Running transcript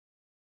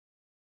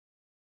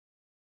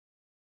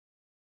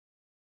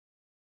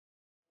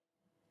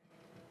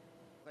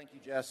Thank you,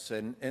 Jess,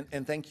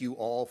 and thank you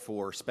all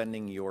for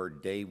spending your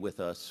day with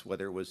us,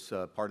 whether it was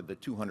part of the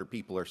 200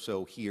 people or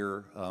so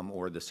here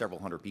or the several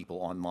hundred people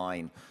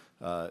online.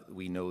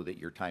 We know that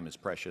your time is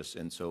precious,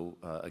 and so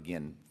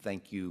again,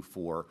 thank you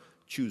for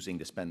choosing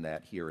to spend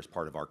that here as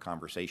part of our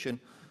conversation.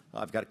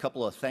 I've got a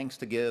couple of thanks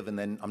to give, and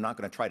then I'm not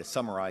going to try to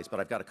summarize, but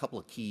I've got a couple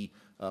of key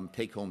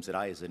take-homes that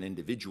I, as an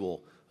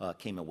individual,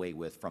 came away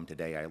with from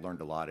today. I learned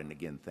a lot, and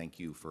again, thank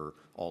you for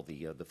all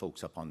the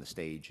folks up on the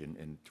stage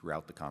and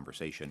throughout the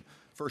conversation.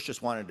 First,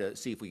 just wanted to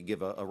see if we could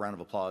give a round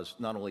of applause,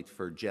 not only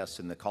for Jess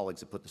and the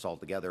colleagues that put this all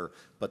together,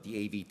 but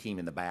the AV team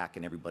in the back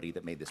and everybody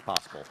that made this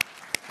possible.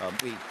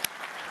 We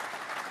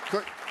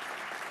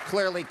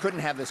clearly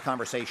couldn't have this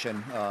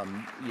conversation,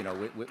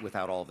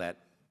 without all that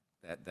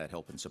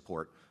help and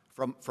support.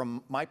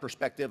 From my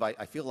perspective,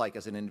 I feel like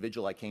as an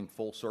individual, I came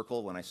full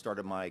circle when I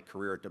started my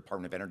career at the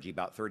Department of Energy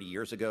about 30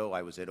 years ago.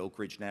 I was at Oak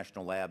Ridge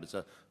National Lab as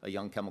a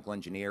young chemical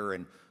engineer,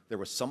 and there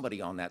was somebody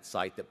on that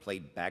site that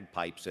played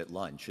bagpipes at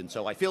lunch. And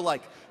so I feel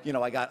like,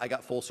 I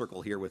got full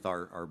circle here with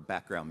our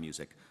background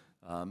music.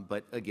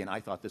 But again, I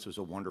thought this was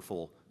a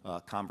wonderful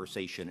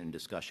conversation and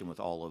discussion with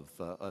all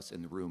of us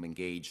in the room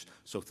engaged.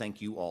 So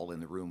thank you all in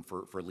the room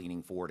for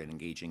leaning forward and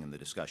engaging in the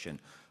discussion.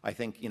 I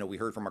think, we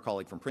heard from our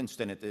colleague from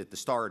Princeton at the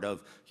start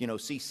of,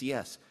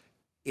 CCS.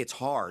 It's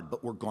hard,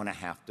 but we're going to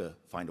have to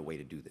find a way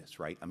to do this,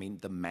 right? I mean,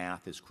 the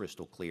math is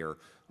crystal clear.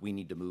 We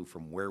need to move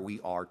from where we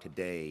are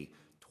today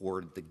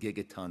toward the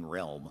gigaton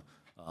realm.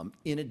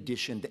 In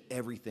addition to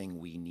everything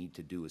we need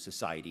to do as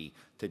society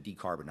to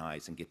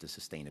decarbonize and get to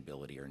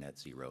sustainability or net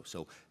zero.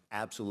 So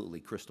absolutely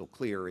crystal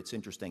clear. It's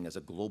interesting, as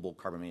a global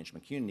carbon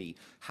management community,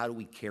 how do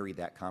we carry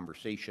that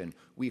conversation?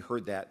 We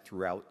heard that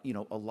throughout,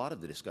 a lot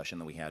of the discussion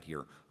that we had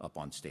here up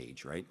on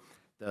stage, right?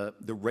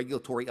 The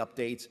regulatory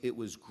updates, it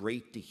was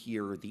great to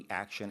hear the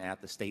action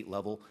at the state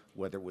level,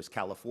 whether it was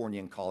California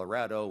and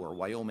Colorado or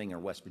Wyoming or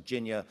West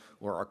Virginia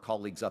or our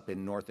colleagues up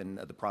in north in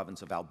the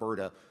province of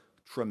Alberta.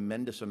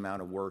 Tremendous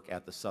amount of work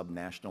at the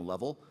subnational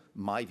level.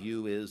 My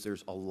view is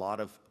there's a lot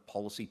of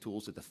policy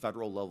tools at the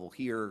federal level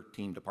here,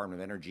 Team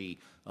Department of Energy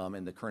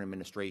and the current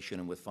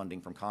administration, and with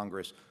funding from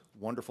Congress.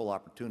 Wonderful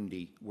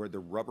opportunity where the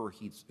rubber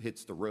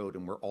hits the road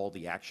and where all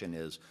the action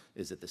is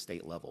at the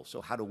state level. So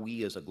how do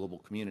we as a global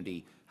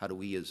community, how do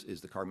we as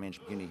the carbon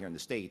management community here in the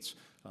States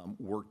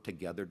work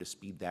together to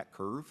speed that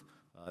curve?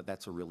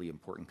 That's a really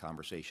important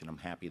conversation. I'm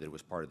happy that it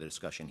was part of the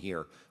discussion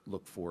here.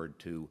 Look forward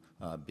to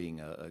being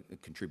a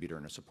contributor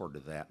and a supporter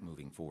of that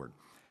moving forward.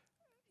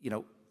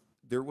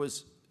 There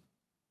was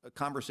a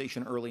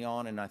conversation early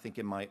on, and I think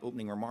in my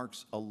opening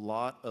remarks, a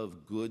lot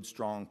of good,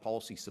 strong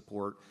policy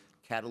support,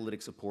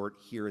 catalytic support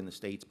here in the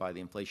States by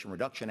the Inflation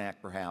Reduction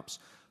Act, perhaps.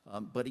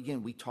 But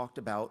again, we talked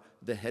about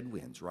the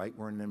headwinds, right?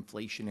 We're in an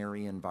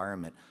inflationary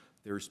environment.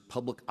 There's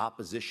public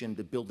opposition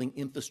to building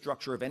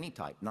infrastructure of any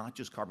type, not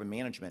just carbon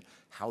management.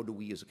 How do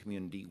we as a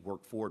community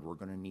work forward? We're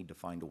going to need to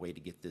find a way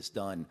to get this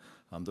done.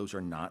 Those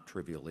are not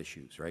trivial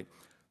issues, right?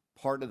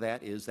 Part of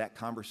that is that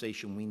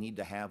conversation we need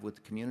to have with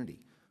the community.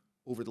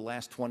 Over the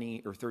last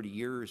 20 or 30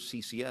 years,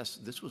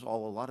 CCS, a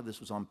lot of this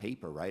was on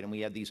paper, right? And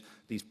we had these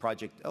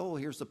projects,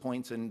 here's the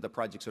points and the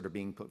projects that are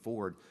being put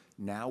forward.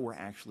 Now we're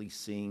actually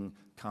seeing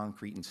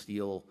concrete and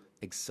steel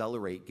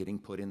accelerate getting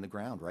put in the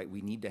ground, right?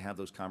 We need to have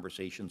those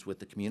conversations with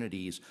the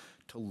communities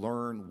to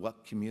learn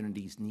what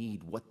communities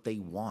need, what they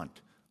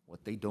want,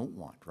 what they don't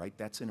want, right?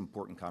 That's an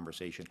important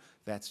conversation.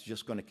 That's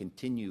just going to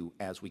continue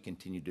as we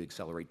continue to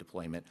accelerate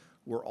deployment.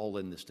 We're all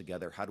in this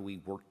together. How do we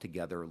work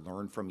together,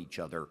 learn from each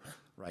other,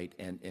 right?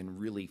 And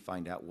really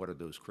find out what are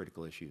those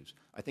critical issues.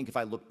 I think if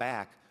I look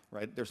back,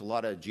 right, there's a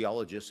lot of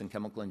geologists and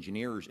chemical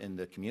engineers in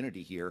the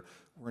community here.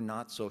 We're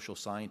not social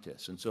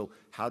scientists. And so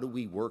how do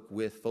we work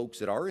with folks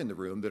that are in the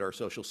room that are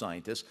social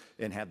scientists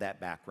and have that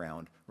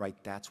background, right?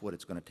 That's what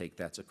it's going to take.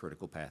 That's a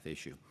critical path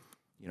issue.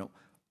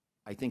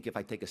 I think if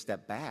I take a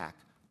step back,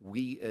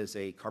 we as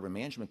a carbon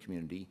management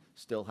community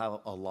still have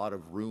a lot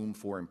of room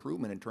for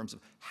improvement in terms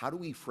of how do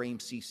we frame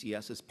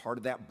CCS as part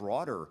of that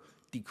broader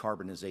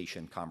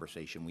decarbonization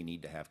conversation we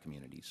need to have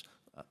communities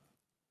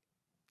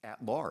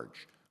at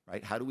large.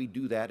 Right? How do we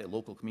do that at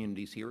local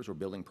communities here as we're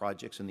building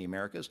projects in the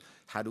Americas?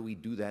 How do we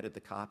do that at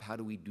the COP? How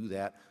do we do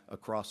that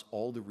across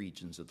all the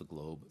regions of the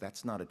globe?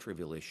 That's not a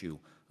trivial issue,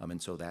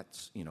 and so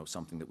that's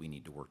something that we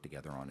need to work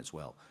together on as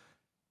well.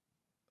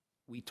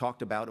 We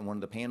talked about in one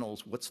of the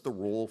panels, what's the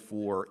role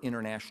for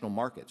international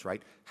markets,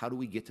 right? How do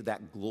we get to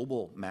that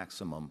global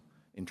maximum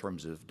in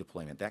terms of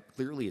deployment? That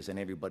clearly is in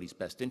everybody's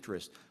best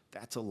interest.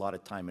 That's a lot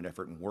of time and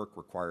effort and work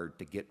required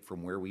to get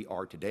from where we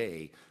are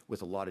today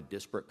with a lot of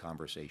disparate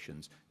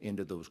conversations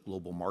into those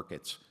global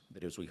markets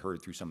that, as we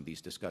heard through some of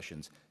these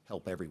discussions,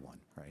 help everyone,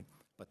 right?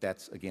 But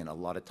that's, again, a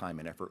lot of time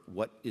and effort.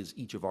 What is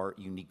each of our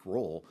unique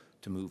role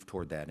to move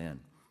toward that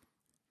end?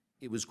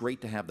 It was great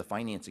to have the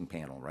financing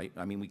panel, right?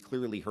 I mean, we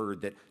clearly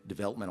heard that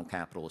developmental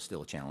capital is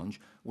still a challenge.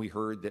 We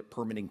heard that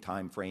permitting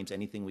timeframes,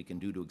 anything we can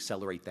do to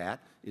accelerate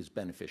that is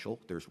beneficial.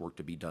 There's work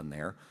to be done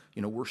there.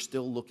 We're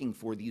still looking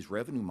for these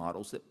revenue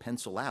models that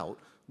pencil out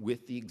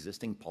with the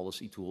existing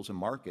policy tools and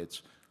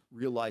markets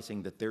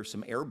realizing that there's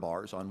some air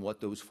bars on what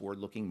those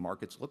forward-looking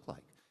markets look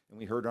like. And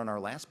we heard on our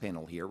last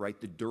panel here, right,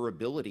 the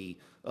durability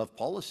of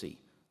policy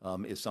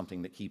is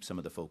something that keeps some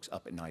of the folks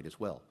up at night as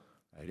well,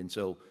 right? And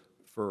so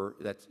for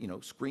that,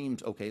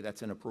 screams, okay,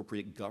 that's an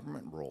appropriate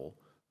government role,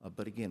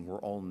 but again, we're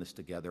all in this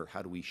together.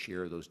 How do we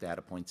share those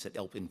data points that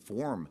help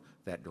inform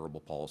that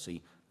durable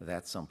policy?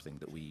 That's something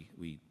that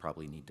we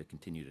probably need to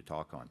continue to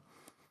talk on.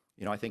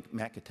 I think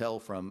Matt Cattell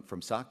from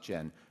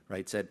SocGen,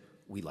 right, said,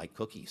 we like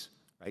cookies,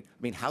 right?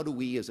 I mean, how do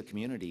we as a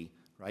community,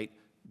 right,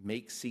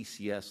 make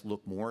CCS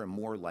look more and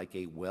more like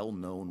a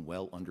well-known,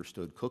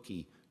 well-understood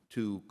cookie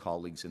to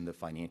colleagues in the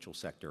financial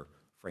sector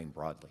framed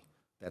broadly?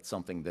 That's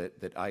something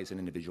that I, as an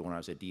individual, when I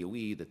was at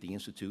DOE, that the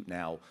Institute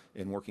now,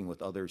 in working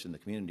with others in the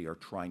community, are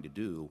trying to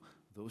do.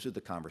 Those are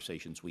the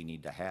conversations we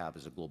need to have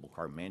as a global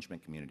carbon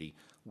management community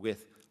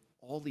with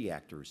all the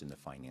actors in the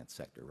finance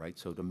sector, right?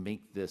 So to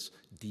make this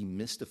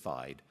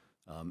demystified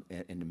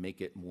and to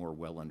make it more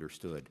well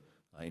understood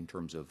in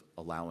terms of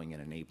allowing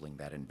and enabling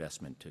that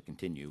investment to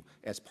continue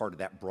as part of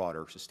that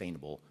broader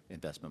sustainable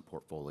investment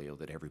portfolio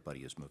that everybody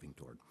is moving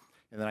toward.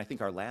 And then I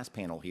think our last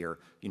panel here,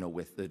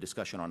 with the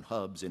discussion on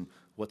hubs and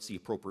what's the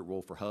appropriate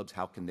role for hubs,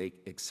 how can they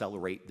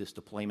accelerate this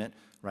deployment,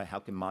 right? How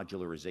can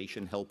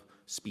modularization help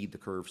speed the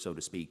curve, so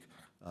to speak?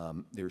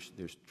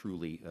 There's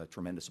truly a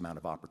tremendous amount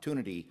of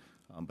opportunity,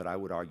 but I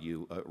would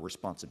argue a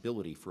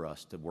responsibility for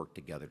us to work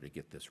together to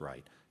get this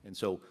right. And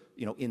so,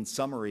 in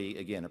summary,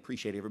 again,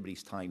 appreciate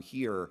everybody's time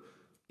here.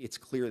 It's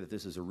clear that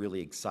this is a really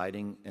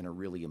exciting and a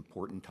really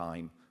important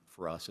time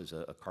for us as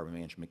a carbon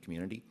management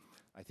community.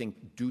 I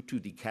think due to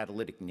the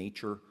catalytic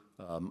nature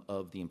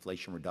of the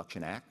Inflation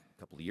Reduction Act a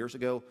couple of years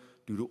ago,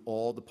 due to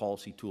all the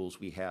policy tools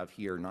we have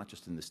here, not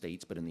just in the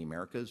States, but in the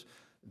Americas,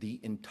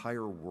 the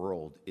entire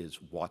world is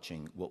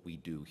watching what we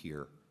do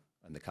here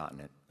on the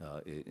continent,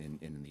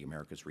 in the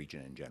Americas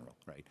region in general,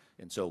 right?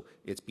 And so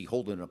it's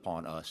beholden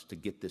upon us to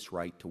get this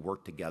right, to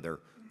work together.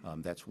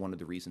 That's one of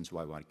the reasons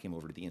why when I came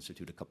over to the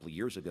Institute a couple of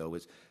years ago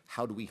is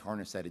how do we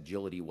harness that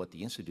agility, what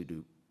the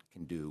Institute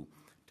can do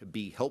to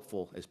be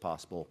helpful as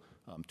possible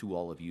to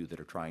all of you that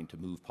are trying to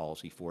move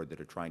policy forward,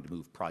 that are trying to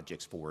move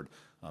projects forward,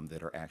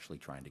 that are actually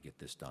trying to get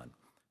this done.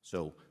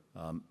 So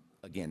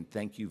again,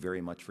 thank you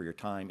very much for your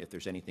time. If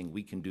there's anything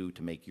we can do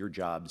to make your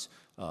jobs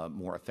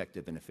more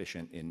effective and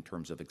efficient in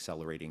terms of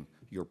accelerating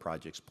your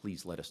projects,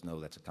 please let us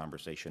know. That's a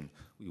conversation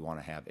we want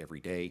to have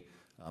every day.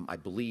 I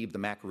believe the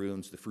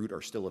macaroons, the fruit,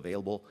 are still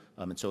available.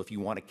 And so if you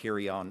want to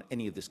carry on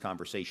any of this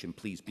conversation,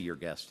 please be your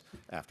guest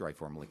after I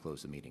formally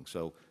close the meeting.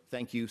 So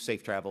thank you,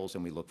 safe travels,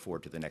 and we look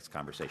forward to the next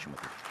conversation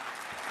with you.